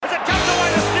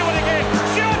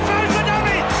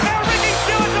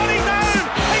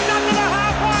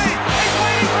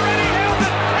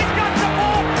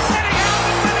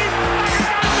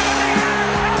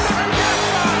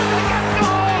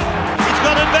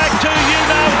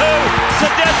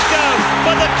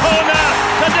for the corner.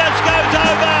 Tedesco's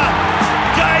over.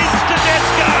 James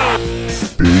Tedesco.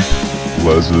 Big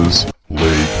Les's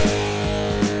League.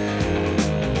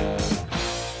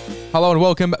 Hello and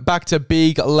welcome back to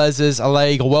Big Les's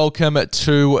League. Welcome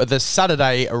to the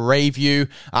Saturday review.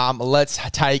 Let's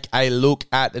take a look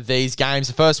at these games.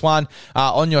 The first one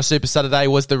on your Super Saturday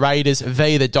was the Raiders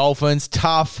v the Dolphins.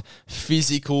 Tough,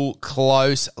 physical,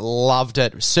 close. Loved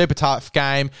it. Super tough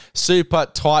game. Super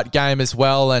tight game as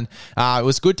well. And it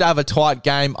was good to have a tight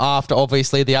game after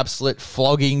obviously the absolute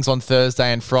floggings on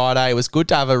Thursday and Friday. It was good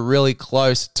to have a really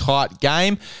close, tight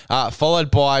game, followed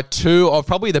by two of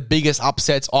probably the biggest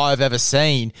upsets I've ever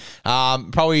seen.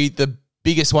 Probably the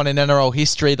biggest one in NRL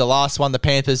history. The last one, the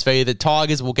Panthers v the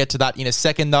Tigers. We'll get to that in a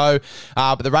second though.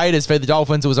 But the Raiders v the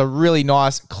Dolphins, it was a really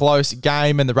nice, close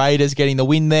game, and the Raiders getting the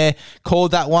win there. Called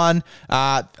that one.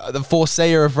 The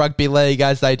foreseer of rugby league,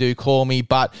 as they do call me,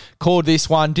 but called this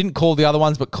one. Didn't call the other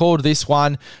ones, but called this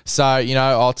one. So,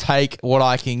 I'll take what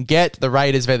I can get. The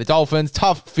Raiders v the Dolphins.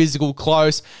 Tough, physical,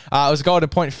 close. It was a golden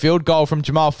point field goal from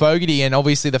Jamal Fogarty, and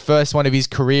obviously the first one of his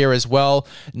career as well.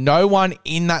 No one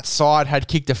in that side had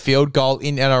kicked a field goal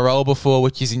in NRL before,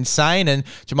 which is insane, and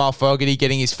Jamal Fogarty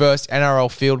getting his first NRL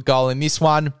field goal in this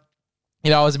one.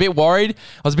 I was a bit worried.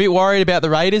 I was a bit worried about the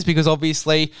Raiders because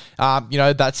obviously,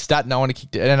 that stat, no one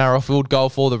kicked an NRL field goal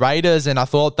for the Raiders, and I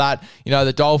thought that,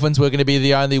 the Dolphins were going to be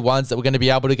the only ones that were going to be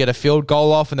able to get a field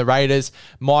goal off, and the Raiders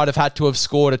might have had to have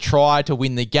scored a try to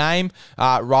win the game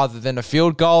rather than a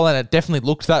field goal, and it definitely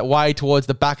looked that way towards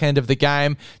the back end of the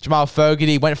game. Jamal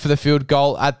Fogarty went for the field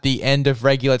goal at the end of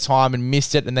regular time and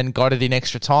missed it and then got it in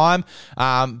extra time.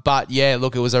 But yeah,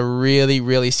 look, it was a really,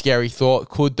 really scary thought.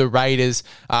 Could the Raiders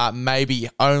maybe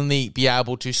only be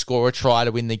able to score a try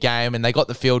to win the game? And they got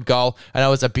the field goal, and it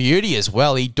was a beauty as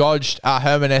well. He dodged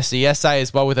Herman Esiese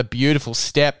as well with a beautiful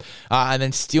step, and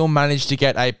then still managed to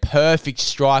get a perfect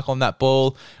strike on that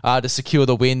ball to secure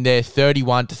the win there,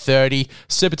 31-30.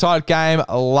 Super tight game,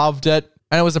 loved it.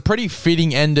 And it was a pretty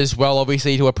fitting end as well,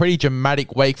 obviously, to a pretty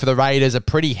dramatic week for the Raiders, a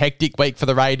pretty hectic week for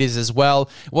the Raiders as well.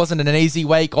 It wasn't an easy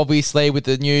week, obviously, with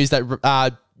the news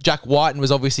that Jack Whiten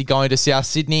was obviously going to South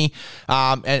Sydney,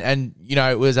 and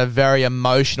it was a very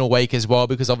emotional week as well,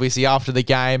 because obviously after the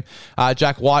game,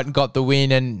 Jack Whiten got the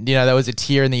win, and there was a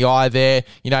tear in the eye there.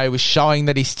 He was showing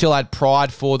that he still had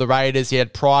pride for the Raiders. He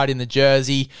had pride in the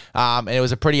jersey, and it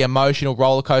was a pretty emotional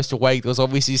rollercoaster week. There was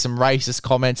obviously some racist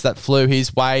comments that flew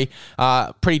his way,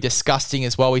 pretty disgusting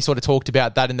as well. We sort of talked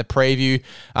about that in the preview.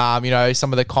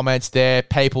 Some of the comments there,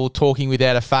 people talking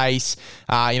without a face.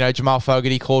 Jamal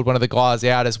Fogarty called one of the guys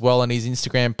out as well on his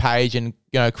Instagram page, and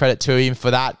credit to him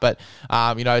for that. But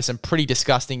some pretty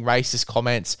disgusting racist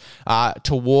comments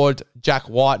toward Jack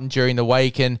Whiten during the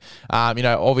week, and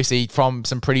obviously from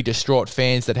some pretty distraught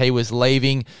fans that he was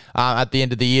leaving at the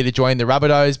end of the year to join the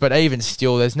Rabbitohs. But even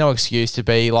still, there's no excuse to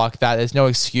be like that. There's no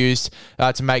excuse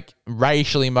to make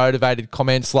racially motivated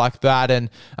comments like that, and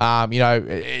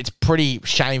it's pretty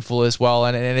shameful as well,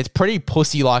 and it's pretty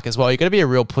pussy-like as well. You've got to be a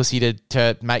real pussy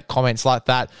to make comments like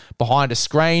that behind a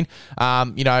screen.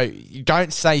 You don't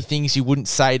say things you wouldn't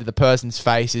say to the person's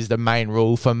face is the main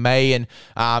rule for me, and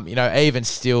even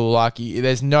still,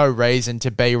 there's no reason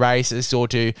to be racist or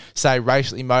to say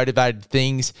racially motivated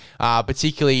things,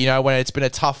 particularly when it's been a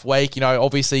tough week.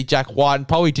 Obviously Jack Whiten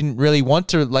probably didn't really want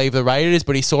to leave the Raiders,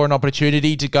 but he saw an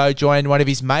opportunity to go join one of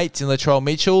his mates in Latrell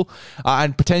Mitchell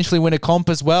and potentially win a comp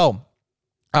as well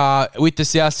with the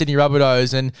South Sydney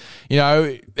Rabbitohs. And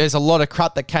there's a lot of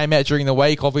crap that came out during the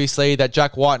week, obviously, that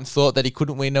Jack Whiten thought that he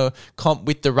couldn't win a comp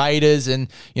with the Raiders, and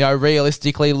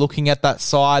realistically looking at that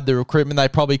side, the recruitment they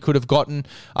probably could have gotten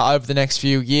over the next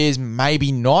few years,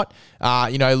 maybe not.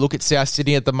 Look at South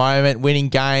Sydney at the moment, winning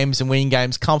games and winning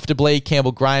games comfortably.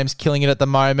 Campbell Graham's killing it at the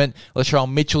moment. Latrell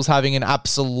Mitchell's having an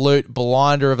absolute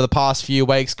blinder over the past few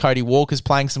weeks. Cody Walker's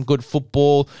playing some good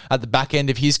football at the back end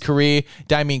of his career.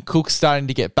 Damien Cook's starting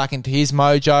to get back into his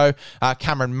mojo.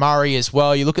 Cameron Murray as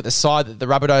well. You look at the side that the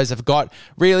Rabbitohs have got.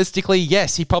 Realistically,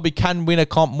 yes, he probably can win a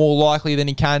comp more likely than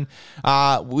he can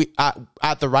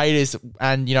at the Raiders,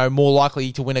 and more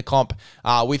likely to win a comp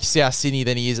with South Sydney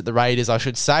than he is at the Raiders, I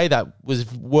should say. That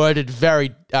was worded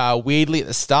very weirdly at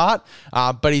the start,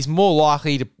 but he's more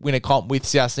likely to win a comp with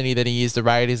South Sydney than he is the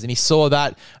Raiders, and he saw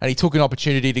that, and he took an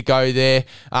opportunity to go there.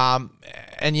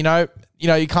 And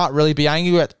you can't really be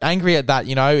angry at that.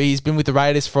 He's been with the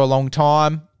Raiders for a long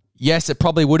time. yes, it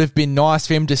probably would have been nice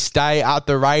for him to stay at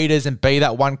the Raiders and be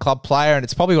that one club player, and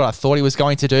it's probably what I thought he was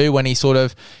going to do when he sort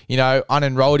of,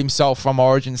 unenrolled himself from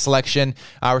Origin selection,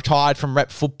 retired from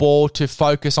rep football to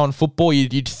focus on football.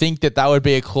 You'd think that would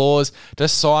be a clause to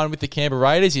sign with the Canberra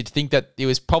Raiders. You'd think that he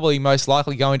was probably most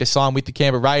likely going to sign with the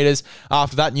Canberra Raiders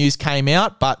after that news came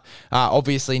out, but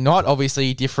obviously not.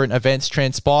 Obviously, different events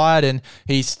transpired, and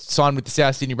he's signed with the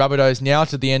South Sydney Rabbitohs now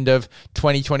to the end of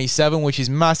 2027, which is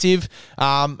massive.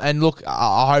 And look,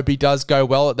 I hope he does go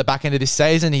well at the back end of this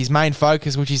season. His main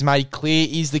focus, which he's made clear,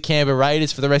 is the Canberra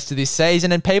Raiders for the rest of this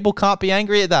season, and people can't be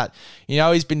angry at that.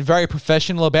 He's been very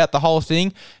professional about the whole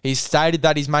thing. He's stated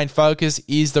that his main focus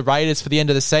is the Raiders for the end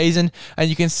of the season, and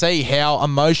you can see how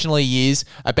emotional he is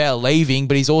about leaving,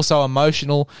 but he's also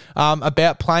emotional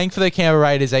about playing for the Canberra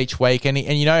Raiders each week, and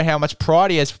you know how much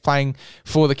pride he has playing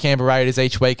for the Canberra Raiders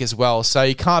each week as well. So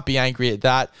you can't be angry at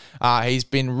that. He's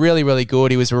been really, really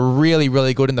good. He was really,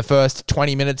 really good in the first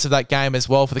 20 minutes of that game as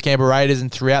well for the Canberra Raiders,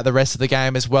 and throughout the rest of the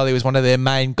game as well. He was one of their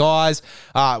main guys.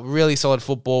 Really solid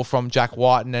football from Jack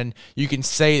Whiten, and you can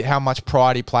see how much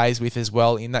pride he plays with as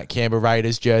well in that Canberra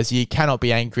Raiders jersey. You cannot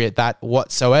be angry at that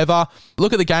whatsoever.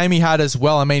 Look at the game he had as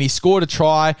well. I mean, he scored a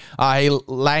try. He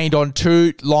laned on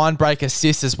 2 line break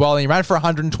assists as well, and he ran for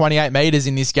 128 metres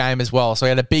in this game as well. So he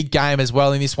had a big game as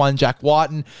well in this one, Jack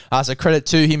Whiten. So credit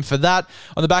to him for that.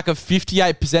 On the back of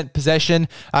 58% possession,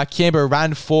 Canberra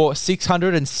ran for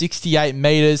 668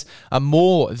 metres,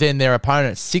 more than their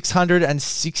opponents.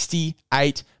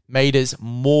 668 metres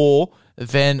more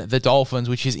than the Dolphins,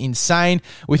 which is insane,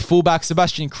 with fullback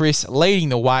Sebastian Kris leading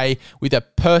the way with a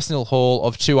personal haul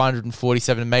of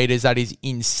 247 metres. That is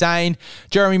insane.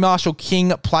 Jeremy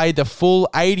Marshall-King played the full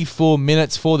 84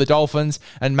 minutes for the Dolphins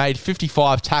and made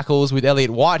 55 tackles, with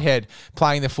Elliott Whitehead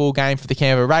playing the full game for the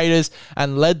Canberra Raiders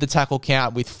and led the tackle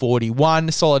count with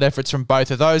 41. Solid efforts from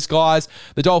both of those guys.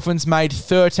 The Dolphins made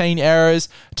 13 errors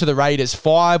to the Raiders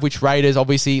 5, which Raiders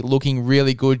obviously looking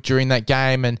really good during that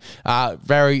game, and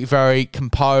very, very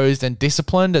composed and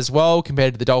disciplined as well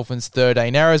compared to the Dolphins'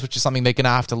 13 errors, which is something they're going to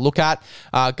have to look at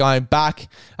going back.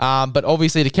 But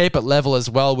obviously to keep it level as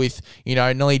well with,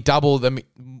 nearly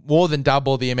more than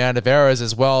double the amount of errors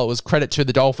as well. It was credit to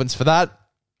the Dolphins for that.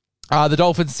 The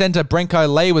Dolphins centre Brenko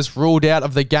Lee was ruled out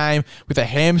of the game with a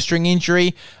hamstring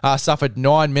injury, suffered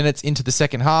 9 minutes into the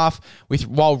second half,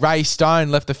 while Ray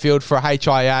Stone left the field for a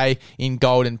HIA in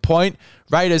Golden Point.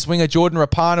 Raiders winger Jordan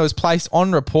Rapana was placed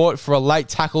on report for a late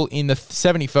tackle in the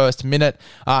 71st minute,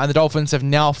 and the Dolphins have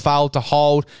now failed to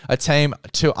hold a team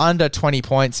to under 20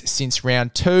 points since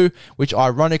round 2, which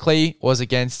ironically was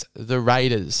against the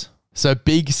Raiders. So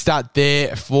big stat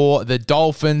there for the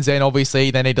Dolphins, and obviously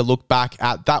they need to look back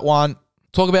at that one.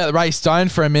 Talk about Ray Stone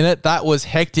for a minute. That was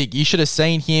hectic. You should have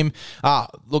seen him.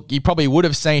 Look, you probably would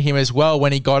have seen him as well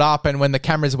when he got up and when the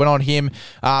cameras went on him,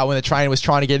 when the trainer was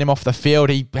trying to get him off the field.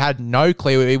 He had no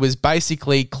clue. He was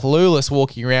basically clueless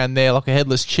walking around there like a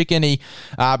headless chicken. He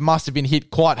must have been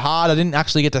hit quite hard. I didn't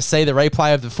actually get to see the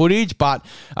replay of the footage, but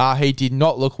he did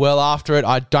not look well after it.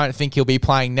 I don't think he'll be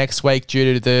playing next week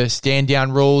due to the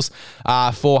stand-down rules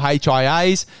for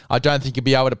HIAs. I don't think he'll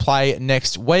be able to play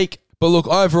next week. But look,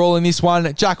 overall in this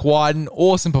one, Jack Whiten,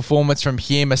 awesome performance from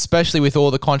him, especially with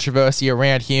all the controversy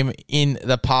around him in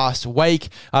the past week.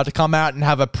 To come out and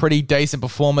have a pretty decent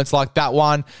performance like that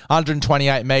one,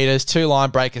 128 metres, 2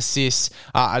 line break assists,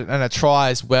 and a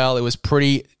try as well. It was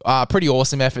pretty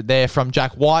awesome effort there from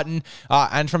Jack Whiten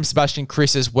and from Sebastian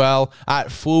Kris as well.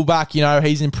 At fullback,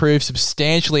 he's improved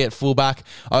substantially at fullback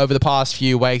over the past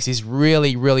few weeks. He's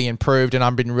really, really improved, and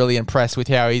I've been really impressed with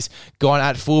how he's gone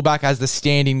at fullback as the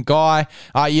stand-in guy.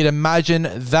 You'd imagine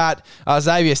that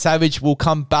Xavier Savage will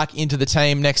come back into the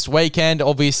team next weekend.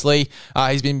 Obviously,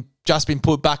 he's just been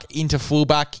put back into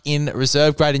fullback in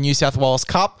reserve grade in New South Wales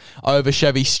Cup over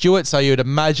Chevy Stewart. So you would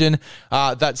imagine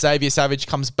that Xavier Savage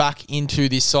comes back into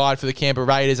this side for the Canberra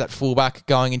Raiders at fullback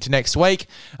going into next week.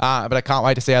 But I can't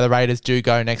wait to see how the Raiders do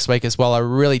go next week as well. A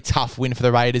really tough win for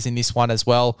the Raiders in this one as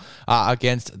well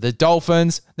against the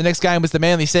Dolphins. The next game was the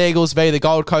Manly Seagulls v the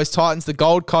Gold Coast Titans. The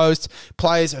Gold Coast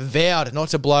players vowed not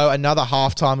to blow another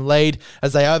halftime lead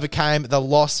as they overcame the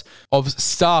loss of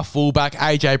star fullback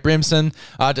AJ Brimson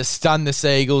to stun the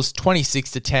Seagulls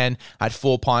 26-10 at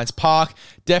 4 Pines Park.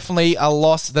 Definitely a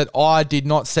loss that I did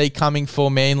not see coming for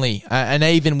Manly. And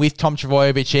even with Tom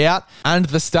Trbojevic out and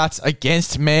the stats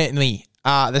against Manly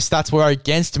the stats were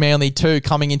against Manly too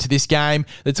coming into this game.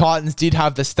 The Titans did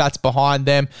have the stats behind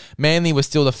them. Manly was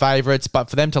still the favourites, but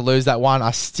for them to lose that one,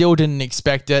 I still didn't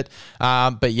expect it.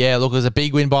 But yeah, look, it was a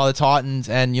big win by the Titans,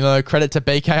 and credit to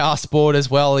BKR Sport as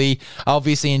well. He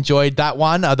obviously enjoyed that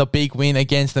one, the big win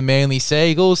against the Manly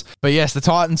Seagulls. But yes, the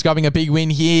Titans grabbing a big win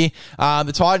here.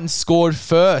 The Titans scored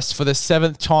first for the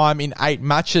 7th time in 8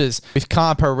 matches, with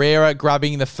Khan Pereira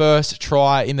grabbing the first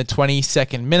try in the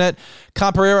 22nd minute.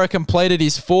 Khan Pereira completed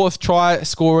his 4th try,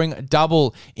 scoring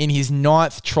double in his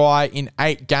 9th try in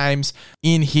 8 games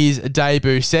in his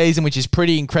debut season, which is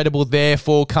pretty incredible there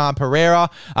for Khan Pereira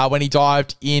when he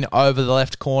dived in over the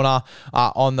left corner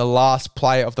on the last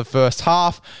play of the first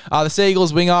half. The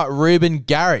Seagulls winger Ruben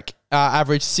Garrick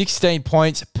averaged 16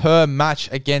 points per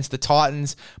match against the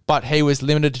Titans, but he was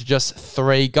limited to just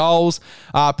 3 goals.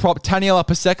 Prop Taniela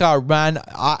Paseka ran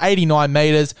 89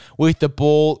 metres with the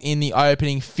ball in the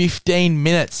opening 15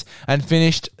 minutes and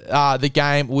finished the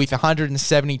game with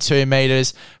 172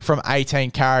 metres from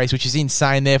 18 carries, which is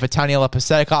insane there for Taniela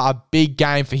Paseka. A big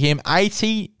game for him.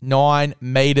 89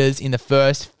 metres in the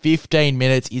first 15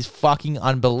 minutes is fucking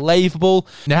unbelievable.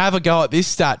 Now have a go at this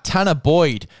stat. Tanner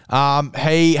Boyd,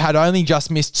 he had only just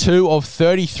missed 2 of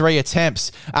 33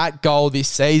 attempts at goal this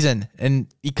season, and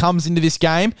he comes into this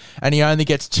game and he only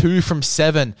gets 2 from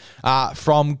 7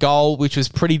 from goal, which was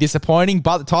pretty disappointing,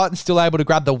 but the Titans still able to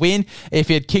grab the win. If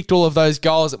he had kicked all of those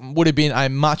goals, it would have been a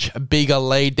much bigger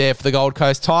lead there for the Gold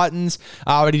Coast Titans.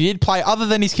 But he did play, other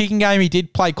than his kicking game, he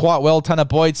did play quite well, Tanner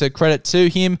Boyd, so credit to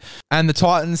him. And the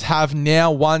Titans have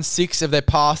now won 6 of their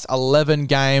past 11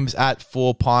 games at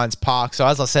 4 Pines Park. So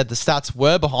as I said, the stats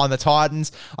were behind the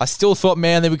Titans. I still thought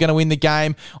Manly were going to win the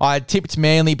game. I had tipped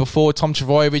Manly before Tom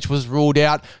Trbojevic was ruled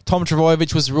out. Tom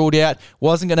Trbojevic was ruled out,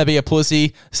 wasn't going to be a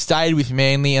pussy, stayed with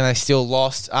Manly, and they still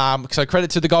lost. So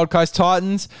credit to the Gold Coast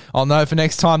Titans. I'll know for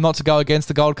next time not to go against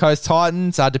the Gold Coast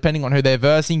Titans, depending on who they're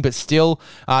versing, but still,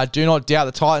 do not doubt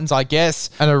the Titans, I guess.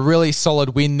 And a really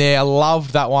solid win there. I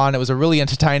loved that one. It was a really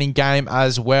entertaining game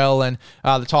as well, and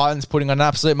the Titans putting on an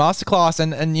absolute masterclass.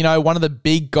 And one of the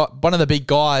big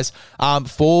guys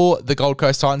for the Gold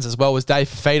Coast Titans as well was Dave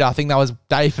Fifita. I think that was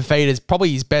Dave Fifita's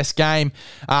probably his best game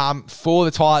for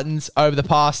the Titans over the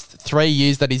past 3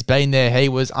 years that he's been there. He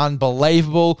was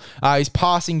unbelievable. His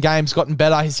passing game's gotten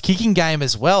better. His kicking game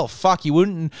as well. Fuck, you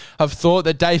wouldn't have thought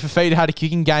that Dave Fifita had a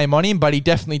kicking game on him, but he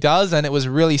definitely does, and it was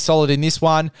really solid in this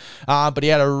one. But he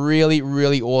had a really,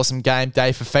 really awesome game,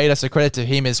 Dave Fifita, so credit to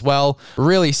him as well.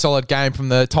 Really solid game from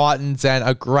the Titans and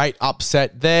a great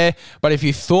upset there. But if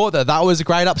you thought that was a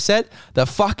great upset, the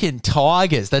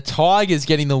Tigers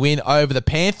getting the win over the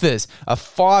Panthers. A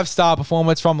 5-star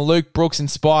performance from Luke Brooks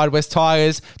inspired West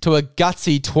Tigers to a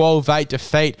gutsy 12-8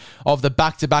 defeat of the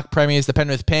back-to-back premiers, the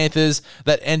Penrith Panthers,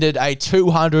 that ended a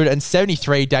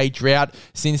 273-day drought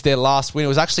since their last win. It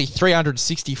was actually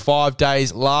 365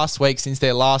 days last week since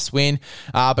their last win,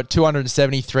 but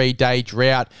 273-day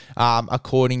drought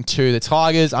according to the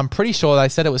Tigers. I'm pretty sure they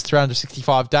said it was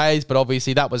 365 days, but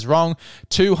obviously that was wrong.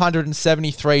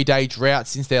 273-day drought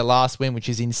since their last win, which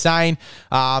is insane.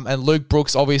 And Luke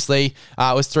Brooks obviously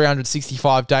was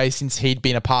 365 days since he'd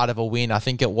been a part of a win. I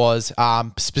think it was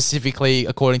specifically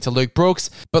according to Luke Brooks.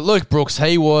 But Luke Brooks,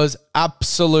 he was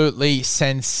absolutely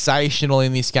sensational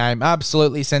in this game.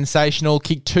 Absolutely sensational.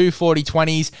 Kicked 2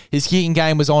 40-20s. His kicking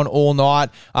game was on all night.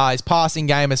 His passing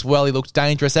game as well. He looked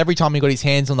dangerous. Every time he got his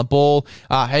hands on the ball,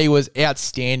 he was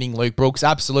outstanding, Luke Brooks.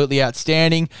 Absolutely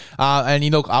outstanding.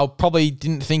 And I probably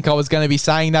didn't think I was going to be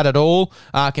saying that at all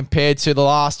compared to the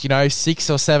last, 6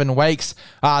 or 7 weeks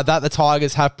that the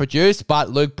Tigers have produced. But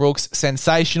Luke Brooks,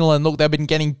 sensational. And look, they've been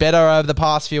getting better over the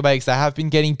past few weeks. They have been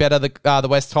getting better, the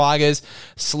West Tigers.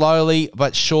 Slowly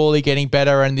but surely getting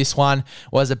better, and this one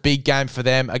was a big game for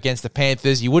them against the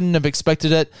Panthers. You wouldn't have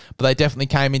expected it, but they definitely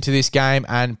came into this game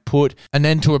and put an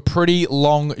end to a pretty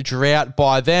long drought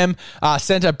by them.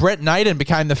 Centre Brett Naden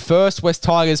became the first West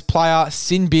Tigers player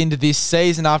sin-binned this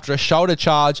season after a shoulder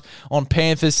charge on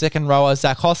Panthers second rower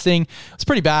Zach Hossing. It's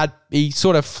pretty bad. He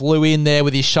sort of flew in there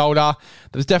with his shoulder.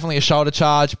 There was definitely a shoulder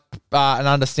charge, and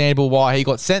understandable why he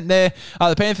got sent there.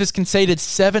 The Panthers conceded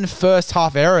 7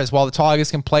 first-half errors, while the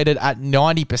Tigers completed at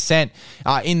 90%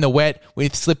 in the wet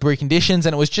with slippery conditions,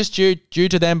 and it was just due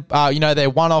to them, their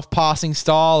one-off passing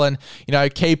style and,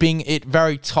 keeping it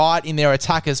very tight in their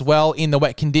attack as well in the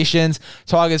wet conditions.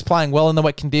 Tigers playing well in the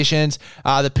wet conditions.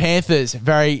 The Panthers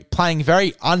playing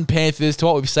very un-Panthers to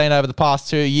what we've seen over the past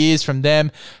 2 years from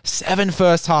them. 7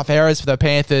 first-half errors for the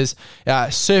Panthers.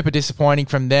 Super disappointing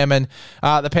from them, and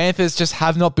the Panthers Panthers just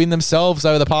have not been themselves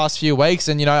over the past few weeks,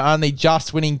 and, only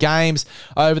just winning games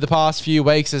over the past few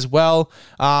weeks as well.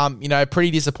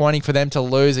 Pretty disappointing for them to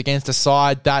lose against a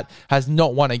side that has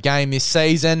not won a game this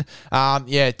season.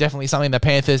 Definitely something the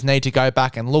Panthers need to go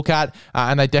back and look at,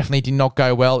 and they definitely did not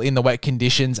go well in the wet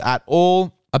conditions at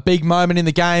all. A big moment in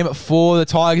the game for the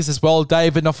Tigers as well.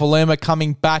 David Nofaluma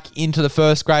coming back into the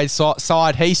first grade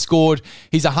side. He scored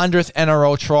his 100th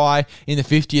NRL try in the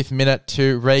 50th minute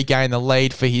to regain the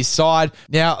lead for his side.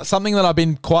 Now, something that I've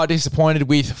been quite disappointed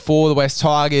with for the West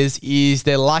Tigers is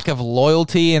their lack of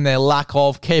loyalty and their lack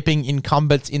of keeping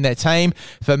incumbents in their team.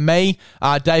 For me,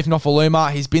 Dave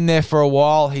Nofaluma, he's been there for a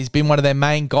while. He's been one of their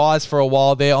main guys for a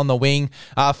while there on the wing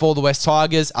for the West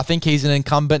Tigers. I think he's an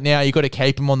incumbent now. You've got to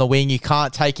keep him on the wing. You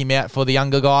can't take him out for the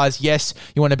younger guys. Yes,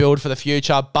 you want to build for the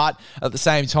future, but at the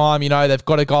same time, they've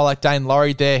got a guy like Dane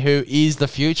Laurie there who is the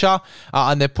future,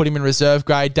 and they've put him in reserve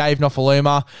grade. Dave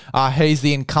Nofaluma, he's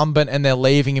the incumbent, and they're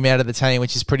leaving him out of the team,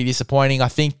 which is pretty disappointing. I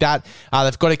think that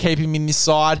they've got to keep him in this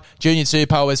side. Junior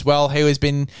Tupou as well. He's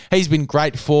been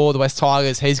great for the West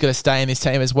Tigers. He's got to stay in this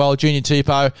team as well. Junior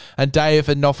Tupou and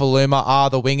David Nofaluma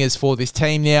are the wingers for this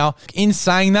team now. In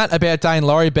saying that about Dane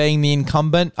Laurie being the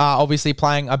incumbent, obviously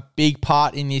playing a big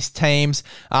part in this team's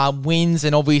wins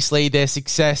and obviously their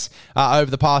success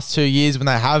over the past 2 years when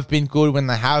they have been good, when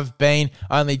they have been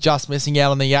only just missing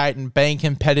out on the 8 and being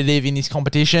competitive in this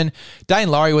competition. Dane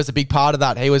Laurie was a big part of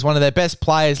that. He was one of their best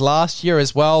players last year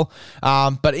as well.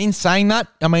 But in saying that,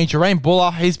 Jareen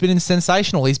Buller, he's been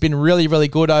sensational. He's been really, really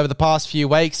good over the past few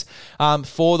weeks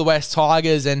for the West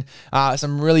Tigers, and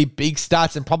some really big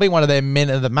stats, and probably one of their men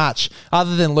of the match.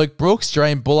 Other than Luke Brooks,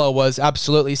 Jareen Buller was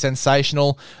absolutely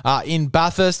sensational in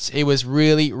Bathurst. He was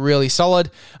really, really solid.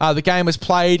 The game was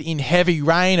played in heavy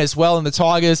rain as well, and the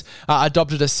Tigers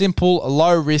adopted a simple,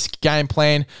 low-risk game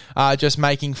plan, just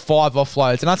making 5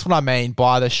 offloads. And that's what I mean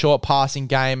by the short passing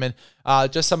game, and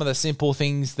just some of the simple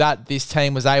things that this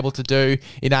team was able to do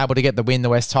in able to get the win. The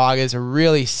West Tigers, a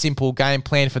really simple game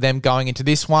plan for them going into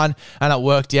this one, and it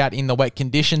worked out in the wet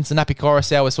conditions. And Napi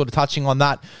Coruscant was sort of touching on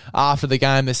that after the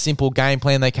game, the simple game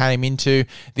plan they came into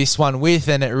this one with,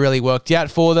 and it really worked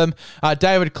out for them.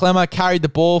 David Clemmer carried the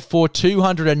ball for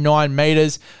 209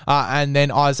 metres, and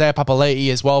then Isaiah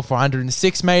Papali'i as well for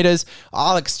 106 metres.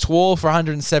 Alex Twal for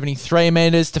 173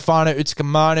 metres. Stefano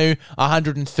Utskamanu,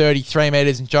 133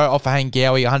 metres, and Joe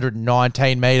Offahangawi,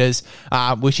 119 metres,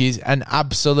 which is an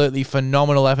absolutely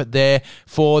phenomenal effort there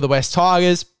for the West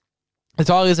Tigers. The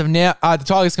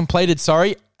Tigers completed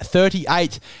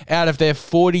 38 out of their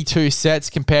 42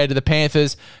 sets compared to the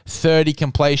Panthers' 30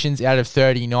 completions out of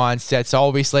 39 sets. So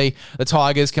obviously the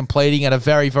Tigers completing at a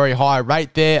very, very high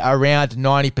rate there, around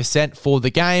 90% for the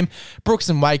game. Brooks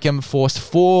and Wakeham forced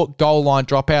 4 goal line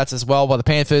dropouts as well, while the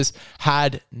Panthers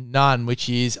had none, which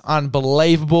is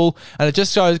unbelievable. And it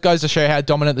just goes to show how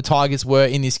dominant the Tigers were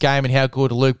in this game and how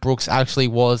good Luke Brooks actually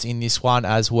was in this one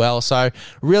as well. So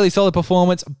really solid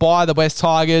performance by the West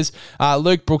Tigers.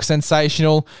 Luke Brooks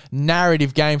sensational.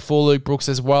 Narrative game for Luke Brooks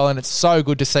as well, and it's so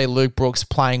good to see Luke Brooks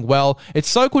playing well. It's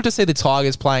so good to see the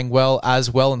Tigers playing well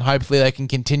as well, and hopefully they can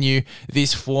continue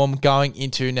this form going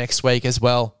into next week as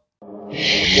well.